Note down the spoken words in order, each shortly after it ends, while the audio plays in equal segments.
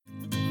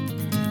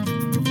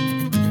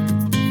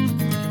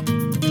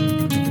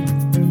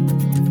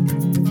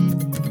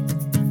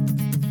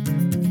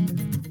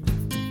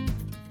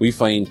We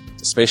find,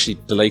 especially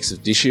the likes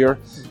of this year,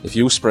 if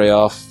you spray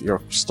off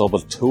your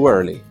stubble too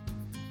early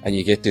and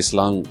you get this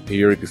long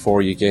period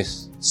before you get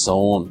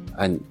sown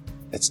and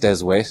it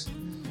stays wet,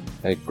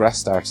 grass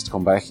starts to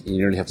come back and you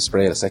nearly have to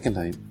spray it a second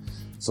time.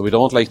 So we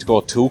don't like to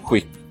go too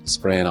quick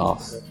spraying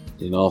off,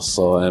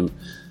 so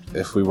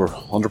if we were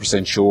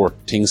 100% sure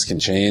things can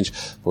change,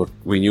 but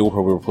we knew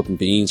where we were putting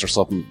beans or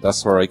something,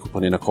 that's where I could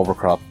put in a cover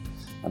crop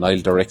and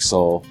I'll direct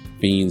sow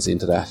beans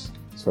into that.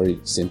 It's very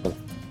simple.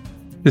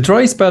 The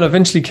dry spell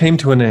eventually came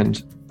to an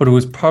end, but it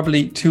was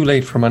probably too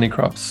late for many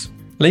crops.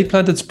 Late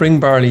planted spring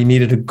barley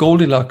needed a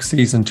Goldilocks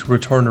season to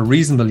return a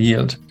reasonable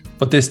yield,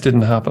 but this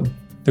didn't happen.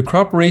 The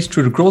crop raced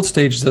through the growth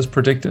stages as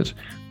predicted,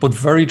 but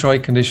very dry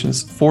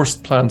conditions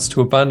forced plants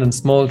to abandon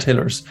small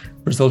tillers,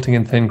 resulting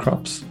in thin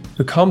crops.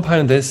 To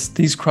compound this,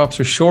 these crops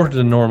are shorter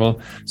than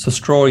normal, so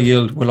straw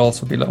yield will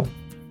also be low.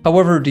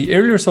 However, the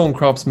earlier sown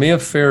crops may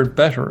have fared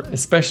better,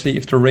 especially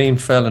if the rain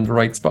fell in the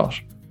right spot.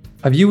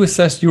 Have you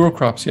assessed your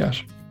crops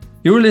yet?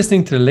 You are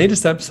listening to the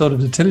latest episode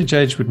of The Tillage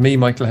Edge with me,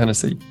 Michael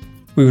Hennessy.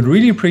 We would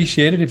really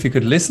appreciate it if you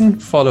could listen,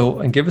 follow,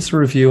 and give us a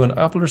review on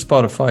Apple or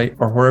Spotify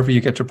or wherever you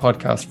get your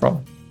podcast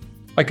from.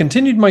 I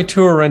continued my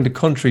tour around the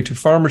country to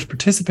farmers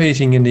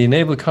participating in the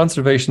Enable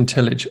Conservation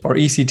Tillage, or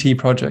ECT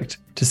project,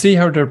 to see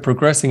how they're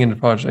progressing in the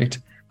project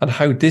and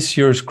how this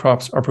year's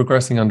crops are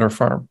progressing on their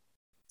farm.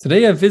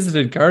 Today I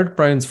visited Garett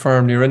Browne's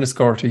farm near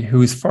Enniscorthy,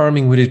 who is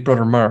farming with his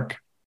brother Mark.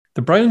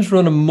 The Brownes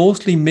run a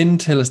mostly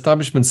min-till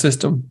establishment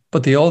system,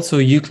 but they also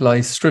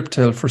utilise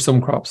strip-till for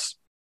some crops.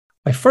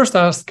 I first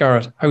asked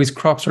Garett how his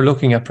crops are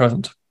looking at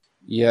present.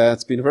 Yeah,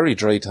 it's been a very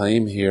dry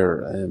time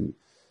here.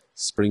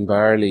 Spring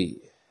barley,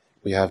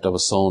 that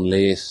was sown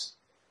late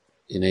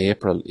in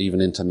April,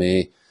 even into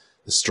May,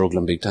 is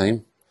struggling big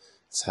time.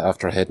 It's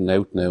after heading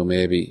out now,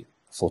 maybe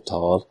a foot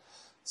tall.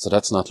 So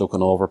that's not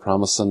looking over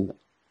promising.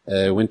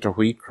 Winter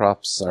wheat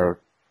crops are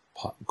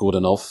good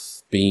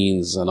enough.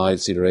 Beans and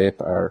oilseed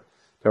rape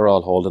they're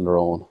all holding their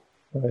own.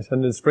 Right,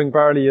 and the spring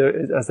barley,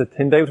 has it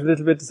thinned out a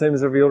little bit, the same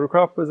as every other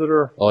crop, is it?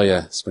 Or? Oh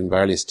yeah, spring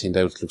barley is thinned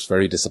out. It looks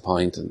very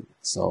disappointing.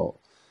 So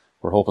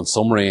we're hoping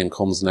some rain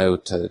comes now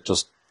to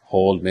just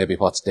hold maybe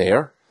what's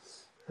there,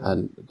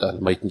 and that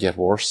it mightn't get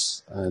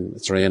worse. And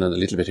it's raining a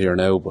little bit here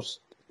now, but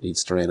it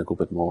needs to rain a good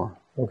bit more.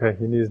 Okay,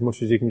 you need as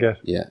much as you can get.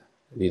 Yeah,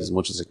 you need as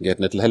much as you can get,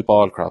 and it'll help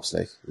all crops.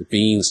 Like the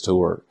beans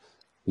too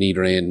need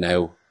rain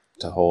now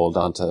to hold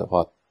onto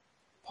what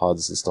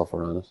pods and stuff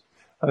are on it.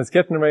 And it's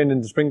getting around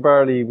in the spring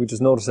barley. We just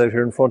noticed out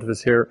here in front of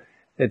us here,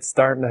 it's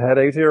starting to head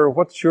out here.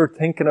 What's your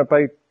thinking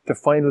about the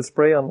final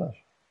spray on that,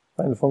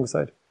 final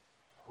fungicide?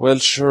 Well,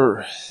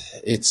 sure,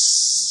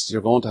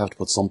 you're going to have to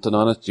put something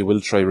on it. You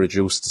will try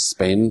reduce the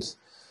spend.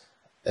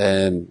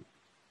 To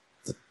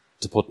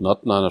put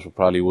nothing on it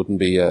probably wouldn't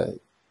be that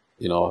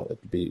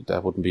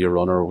wouldn't be a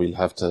runner. We'll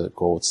have to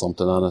go with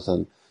something on it,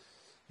 and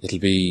it'll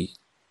be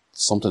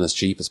something as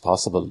cheap as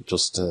possible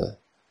just to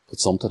put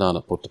something on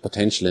it. But the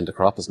potential in the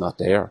crop is not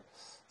there.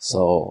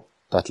 So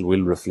that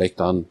will reflect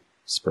on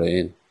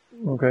spraying.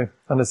 Okay.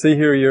 And I see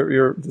here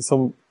you're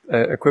some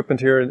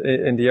equipment here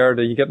in the yard.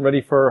 Are you getting ready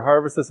for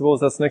harvest, I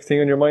suppose? That's the next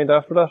thing on your mind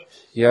after that?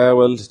 Yeah,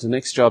 well, the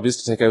next job is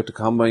to take out the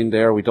combine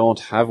there. We don't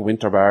have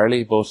winter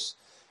barley, but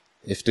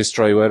if this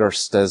dry weather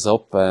stays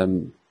up,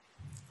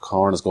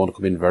 corn is going to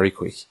come in very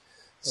quick.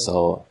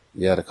 So,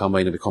 yeah, the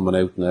combine will be coming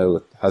out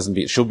now.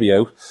 It should be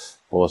out,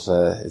 but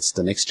it's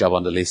the next job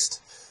on the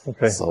list.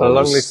 Okay. So a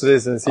long list it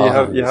is. And so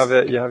you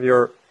have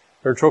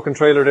your truck and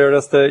trailer there,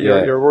 that's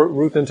your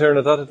route and turn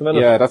at that at the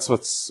minute? Yeah,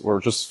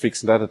 we're just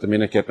fixing that at the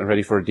minute, getting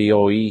ready for a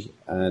DOE,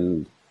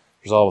 and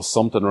there's always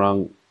something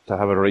wrong to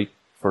have it right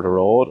for the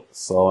road.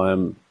 So,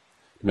 the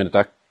minute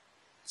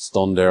that's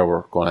done there,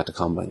 we're going at the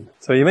combine.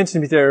 So you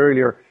mentioned me there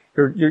earlier,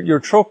 your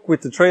truck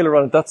with the trailer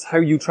on it, that's how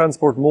you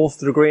transport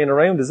most of the grain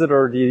around, is it?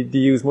 Or do you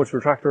use much of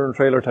a tractor and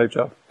trailer type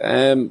job?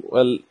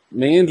 Well,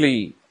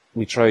 mainly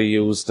we try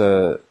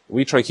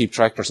keep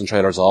tractors and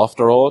trailers off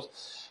the road.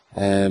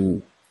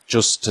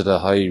 Just to the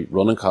high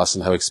running costs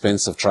and how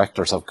expensive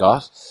tractors have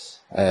got.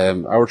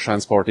 Our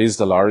transport is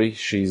the lorry.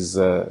 She's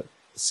a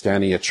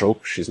Scania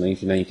truck. She's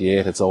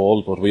 1998. It's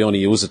old, but we only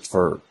use it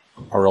for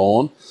our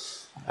own.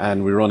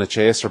 And we run a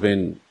chaser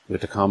bin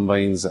with the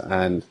combines,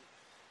 and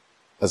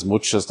as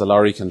much as the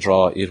lorry can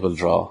draw, it will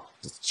draw.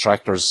 The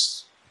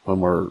tractors, when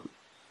we're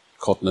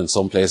cutting in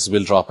some places,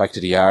 will drop back to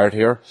the yard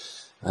here,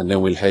 and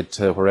then we'll head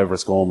to wherever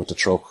it's going with the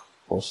truck.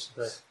 But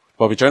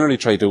what we generally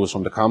try to do is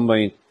from the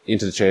combine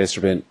into the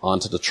chaser bin,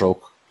 onto the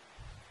truck,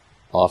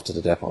 off to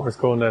the depot. Where it's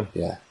going then?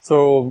 Yeah.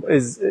 So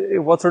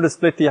what sort of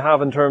split do you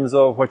have in terms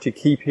of what you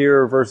keep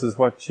here versus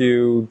what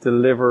you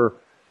deliver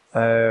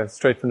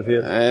straight from the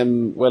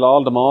field? Well,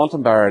 all the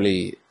malting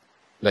barley,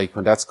 like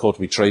when that's cut,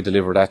 we try to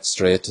deliver that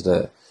straight to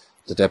the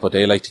depot.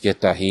 They like to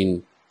get that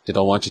in. They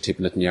don't want you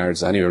tipping it in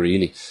yards anyway,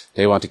 really.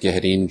 They want to get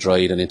it in,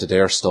 dried, and into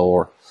their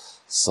store.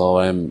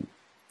 So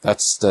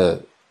that's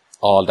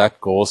all that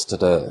goes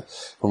to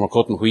when we're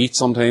cutting wheat,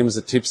 sometimes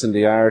it tips in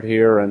the yard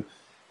here, and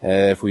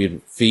if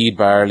we feed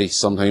barley,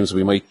 sometimes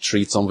we might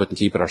treat some of it and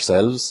keep it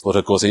ourselves, but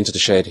it goes into the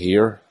shed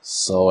here.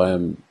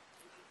 So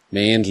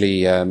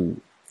mainly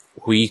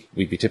wheat,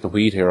 we'd be tipping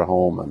wheat here at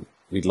home, and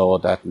we'd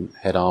load that and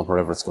head on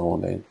wherever it's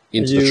going then,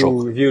 into the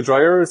truck. Have you a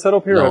dryer set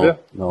up here, have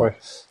you?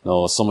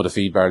 No. Some of the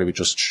feed barley we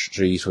just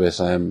treat with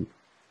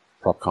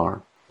prop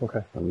corn.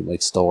 Okay. And we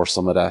might store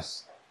some of that.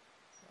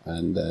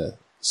 And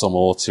some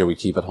oats here we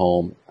keep at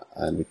home,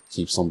 and we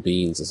keep some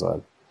beans as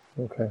well.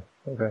 Okay.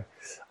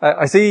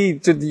 I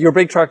see your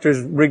big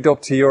tractor's rigged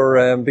up to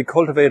your big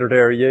cultivator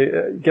there. Are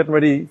you getting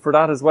ready for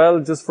that as well,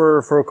 just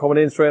for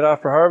coming in straight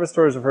after harvest,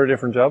 or is it for a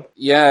different job?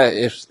 Yeah,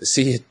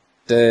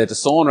 the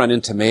sown ran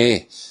into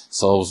May,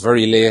 so it was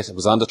very late. It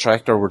was on the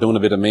tractor. We're doing a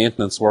bit of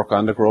maintenance work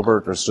on the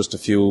grubber. There's just a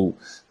few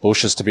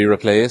bushes to be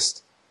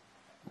replaced.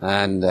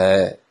 And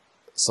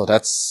so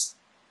that's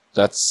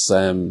just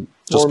been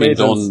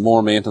done,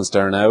 more maintenance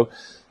there now.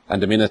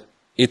 And the minute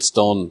it's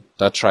done,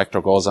 that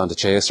tractor goes on the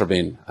chaser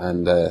bin,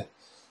 and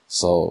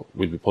so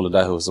we'll be pulling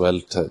that out as well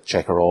to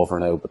check her over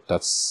now. But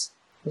it's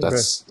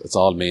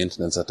all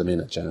maintenance at the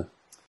minute, yeah.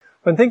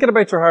 When thinking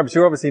about your harvest,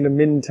 you're obviously in a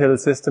min-till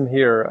system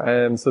here.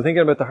 So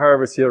thinking about the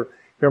harvest, your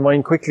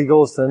mind quickly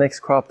goes to the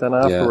next crop then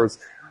afterwards.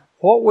 Yeah.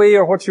 What way,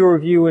 or what's your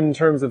view in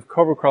terms of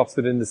cover crops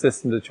within the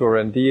system that you're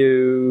in?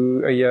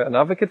 Are you an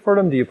advocate for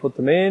them? Do you put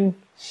them in?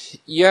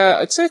 Yeah,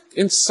 I'd say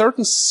in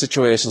certain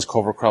situations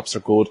cover crops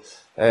are good.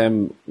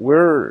 Come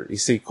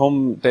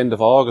the end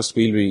of August,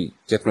 we'll be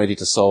getting ready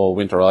to sow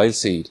winter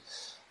oilseed.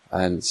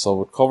 And so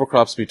with cover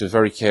crops, we have to be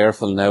very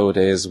careful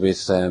nowadays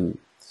with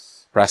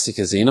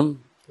brassicas in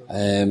them.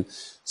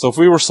 So if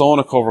we were sowing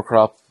a cover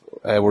crop,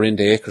 we're in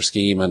the acre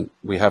scheme and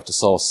we have to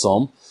sow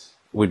some,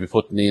 we'd be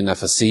putting in a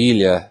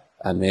Facelia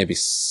and maybe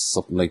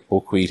something like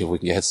buckwheat if we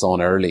can get it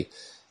sown early,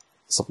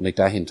 something like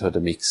that into the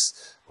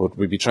mix. But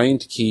we'd be trying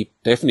to keep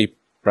definitely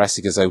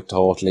brassicas out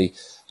totally,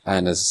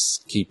 and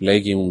keep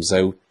legumes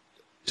out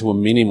to a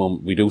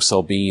minimum. We do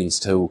sow beans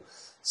too.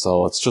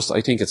 So I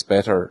think it's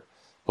better.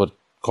 But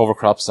cover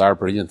crops are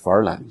brilliant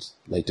for land.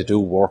 Like, they do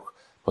work.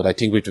 But I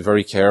think we'd be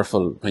very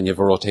careful when you have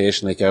a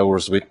rotation like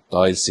ours with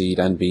oilseed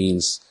and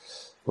beans.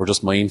 We're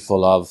just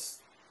mindful of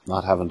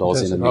not having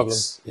those in a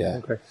mix.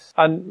 Yeah. Okay.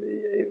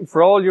 And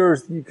for all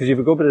yours, because you have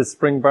a good bit of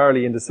spring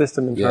barley in the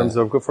system in terms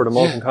of good for the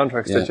malting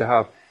contracts that you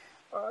have,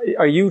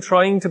 are you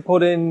trying to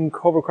put in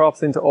cover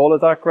crops into all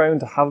of that ground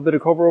to have a bit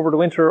of cover over the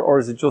winter, or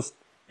is it just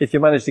if you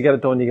manage to get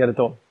it done, you get it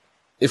done?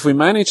 If we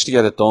manage to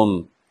get it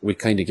done, we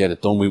kind of get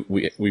it done.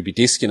 We'd be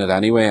disking it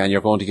anyway, and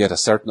you're going to get a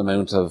certain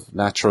amount of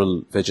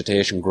natural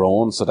vegetation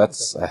grown, so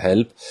that's a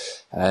help.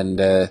 And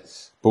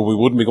but we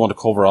wouldn't be going to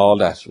cover all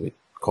that with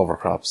cover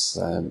crops.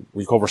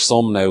 We cover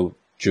some now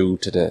due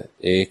to the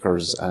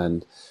acres,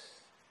 and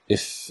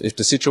if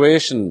the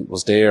situation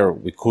was there,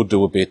 we could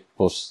do a bit,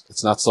 but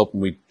it's not something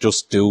we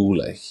just do,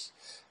 like.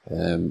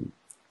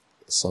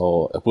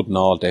 So it wouldn't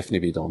all definitely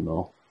be done,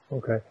 no.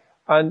 Okay.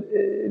 And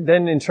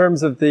then in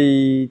terms of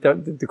the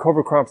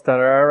cover crops that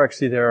are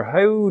actually there,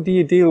 how do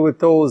you deal with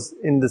those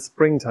in the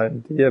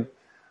springtime? Do you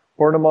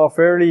burn them off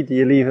early? Do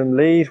you leave them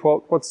late?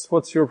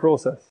 What's your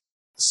process?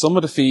 Some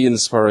of the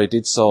fields where I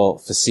did sow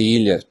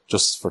Facelia,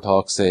 just for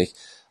talk's sake,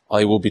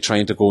 I will be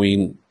trying to go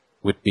in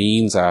with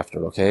beans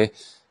after, okay?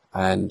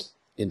 And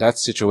in that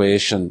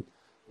situation,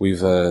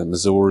 we've a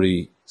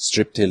Missouri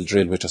strip till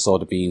drill, which I sow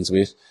the beans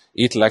with.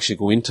 It'll actually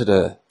go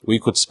into we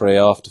could spray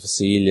off the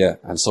Facelia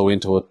and sow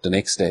into it the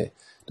next day.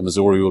 The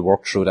Missouri will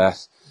work through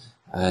that,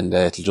 and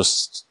it'll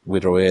just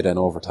wither away then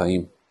over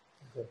time.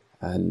 Okay.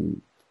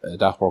 And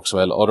that works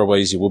well.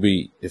 Otherwise,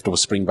 if there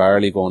was spring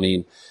barley going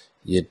in,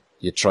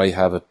 you'd try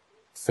have it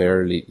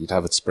you'd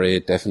have it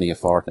sprayed definitely a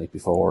fortnight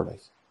before,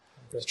 like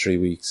 3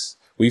 weeks.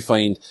 We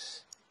find,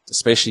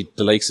 especially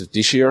the likes of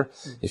this year,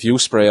 if you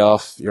spray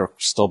off your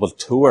stubble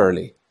too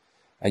early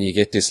and you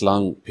get this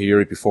long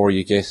period before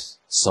you get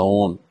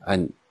sown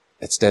and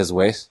it stays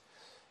wet,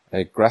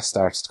 grass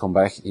starts to come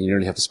back and you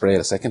nearly have to spray it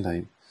a second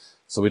time.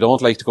 So we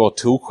don't like to go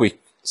too quick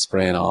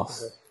spraying off,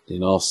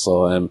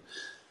 so,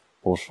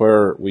 but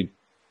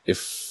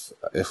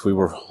if we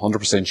were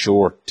 100%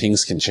 sure,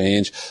 things can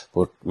change,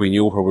 but we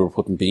knew where we were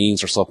putting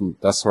beans or something,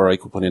 that's where I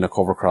could put in a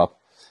cover crop,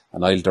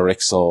 and I'll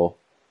direct sow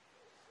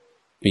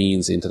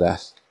beans into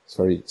that. It's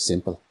very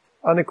simple.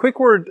 And a quick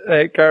word,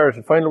 Garett,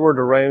 a final word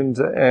around,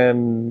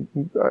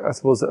 I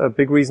suppose a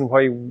big reason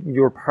why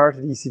you're part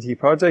of the ECT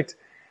project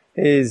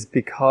is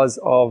because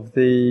of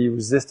the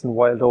resistant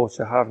wild oats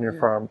you have in your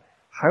farm.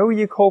 How are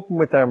you coping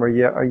with them? Do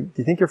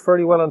you think you're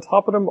fairly well on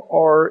top of them,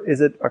 or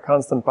is it a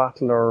constant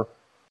battle? Or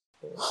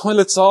well,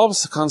 it's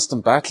always a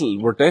constant battle.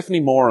 We're definitely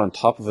more on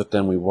top of it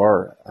than we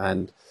were,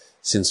 and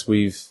since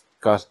we've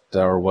got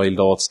our wild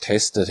oats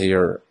tested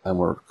here,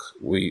 and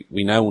we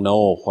now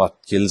know what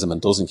kills them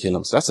and doesn't kill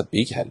them, so that's a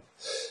big help.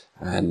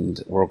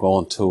 And we're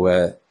going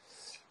to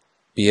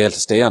be able to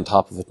stay on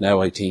top of it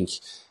now, I think,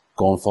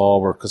 going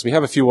forward, because we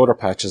have a few other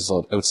patches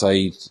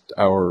outside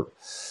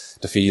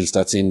the fields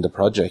that's in the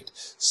project.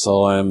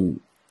 So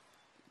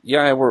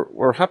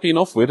we're happy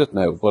enough with it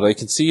now, but I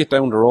can see it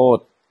down the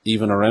road,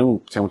 even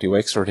around County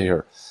Wexford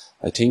here.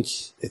 I think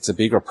it's a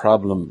bigger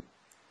problem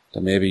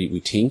than maybe we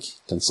think,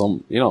 than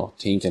some,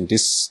 think, and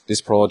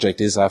this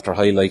project is after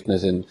highlighting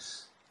it in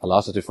a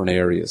lot of different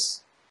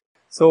areas.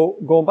 So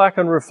going back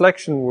on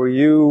reflection, were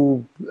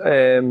you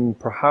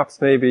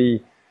perhaps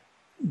maybe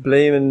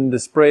blaming the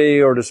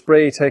spray or the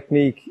spray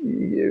technique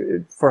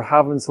for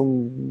having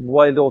some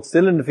wild oats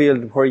still in the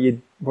field where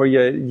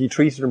you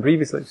treated them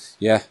previously?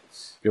 Yeah,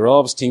 you're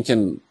always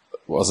thinking,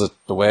 was it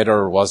the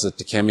weather, was it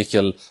the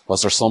chemical,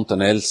 was there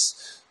something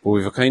else? But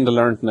we've kind of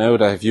learned now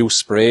that if you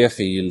spray a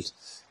field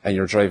and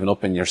you're driving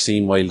up and you're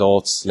seeing wild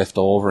oats left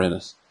over in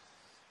it,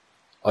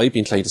 I've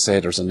been trying to say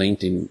there's a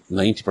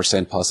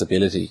 90%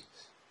 possibility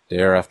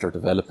there after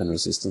developing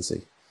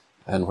resistancy.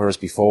 And whereas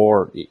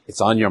before,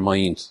 it's on your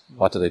mind,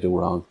 what did I do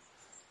wrong?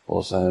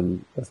 But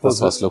that's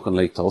what it's looking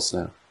like to us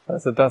now.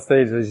 That's at that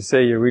stage, as you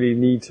say, you really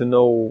need to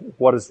know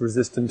what it's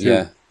resistant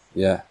to.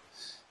 Yeah.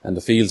 And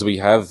the fields we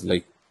have,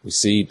 like, we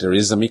see there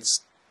is a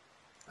mixed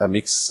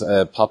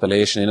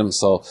population in them.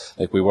 So,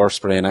 like, we were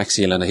spraying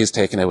Axial and it is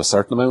taking out a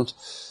certain amount.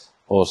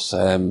 But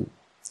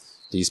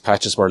these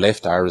patches were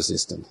left are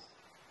resistant.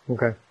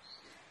 Okay.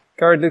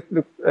 Garett,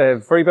 look,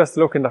 very best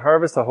of luck in the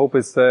harvest. I hope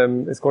it's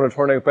going to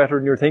turn out better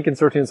than you're thinking.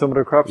 Certainly in some of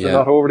the crops, you're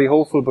not overly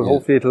hopeful, but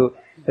hopefully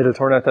it'll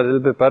turn out that a little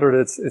bit better.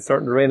 It's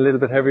starting to rain a little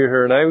bit heavier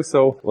here now,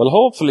 so. Well,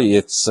 hopefully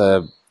it's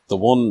the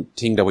one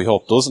thing that we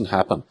hope doesn't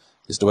happen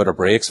is the weather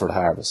breaks for the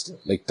harvest.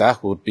 Like,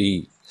 that would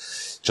be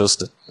just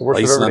the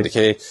icing on the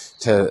cake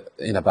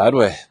in a bad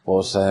way.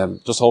 But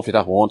just hopefully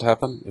that won't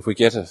happen. If we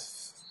get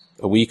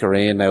a week of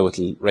rain now,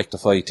 it'll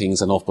rectify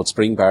things enough. But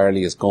spring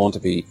barley is going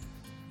to be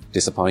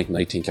disappointing,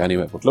 I think,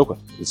 anyway. But look,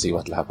 we'll see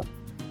what will happen.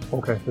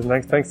 Okay,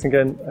 thanks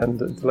again, and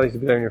delighted to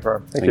be down your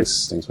farm.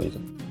 Thanks,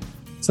 William.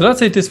 So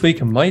that's it this week,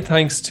 and my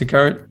thanks to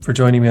Garett for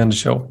joining me on the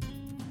show.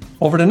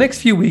 Over the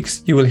next few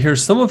weeks, you will hear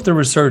some of the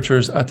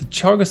researchers at the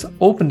Teagasc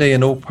Open Day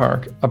in Oak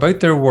Park about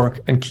their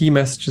work and key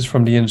messages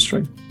from the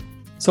industry.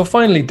 So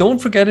finally, don't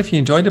forget, if you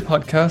enjoyed the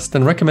podcast,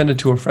 then recommend it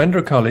to a friend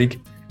or colleague.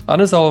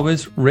 And as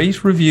always,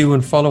 rate, review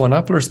and follow on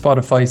Apple or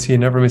Spotify so you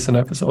never miss an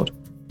episode.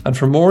 And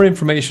for more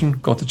information,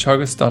 go to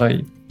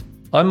teagasc.ie.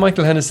 I'm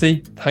Michael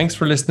Hennessy. Thanks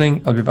for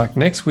listening. I'll be back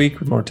next week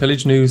with more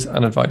tillage news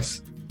and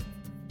advice.